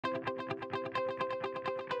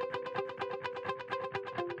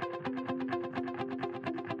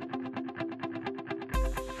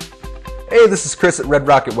Hey, this is Chris at Red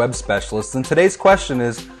Rocket Web Specialists, and today's question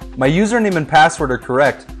is, my username and password are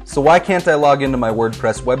correct, so why can't I log into my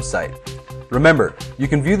WordPress website? Remember, you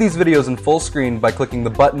can view these videos in full screen by clicking the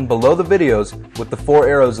button below the videos with the 4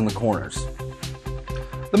 arrows in the corners.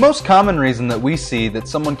 The most common reason that we see that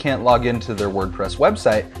someone can't log into their WordPress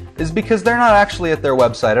website is because they're not actually at their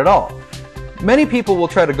website at all. Many people will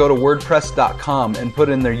try to go to WordPress.com and put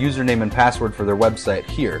in their username and password for their website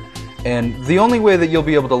here. And the only way that you'll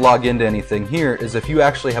be able to log into anything here is if you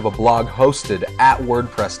actually have a blog hosted at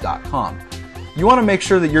WordPress.com. You want to make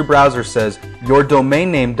sure that your browser says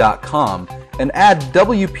yourdomainname.com and add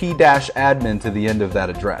wp-admin to the end of that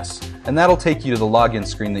address. And that'll take you to the login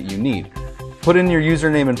screen that you need. Put in your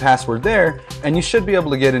username and password there, and you should be able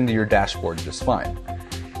to get into your dashboard just fine.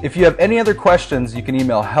 If you have any other questions, you can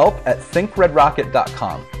email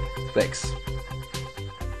help@thinkredrocket.com. Thanks.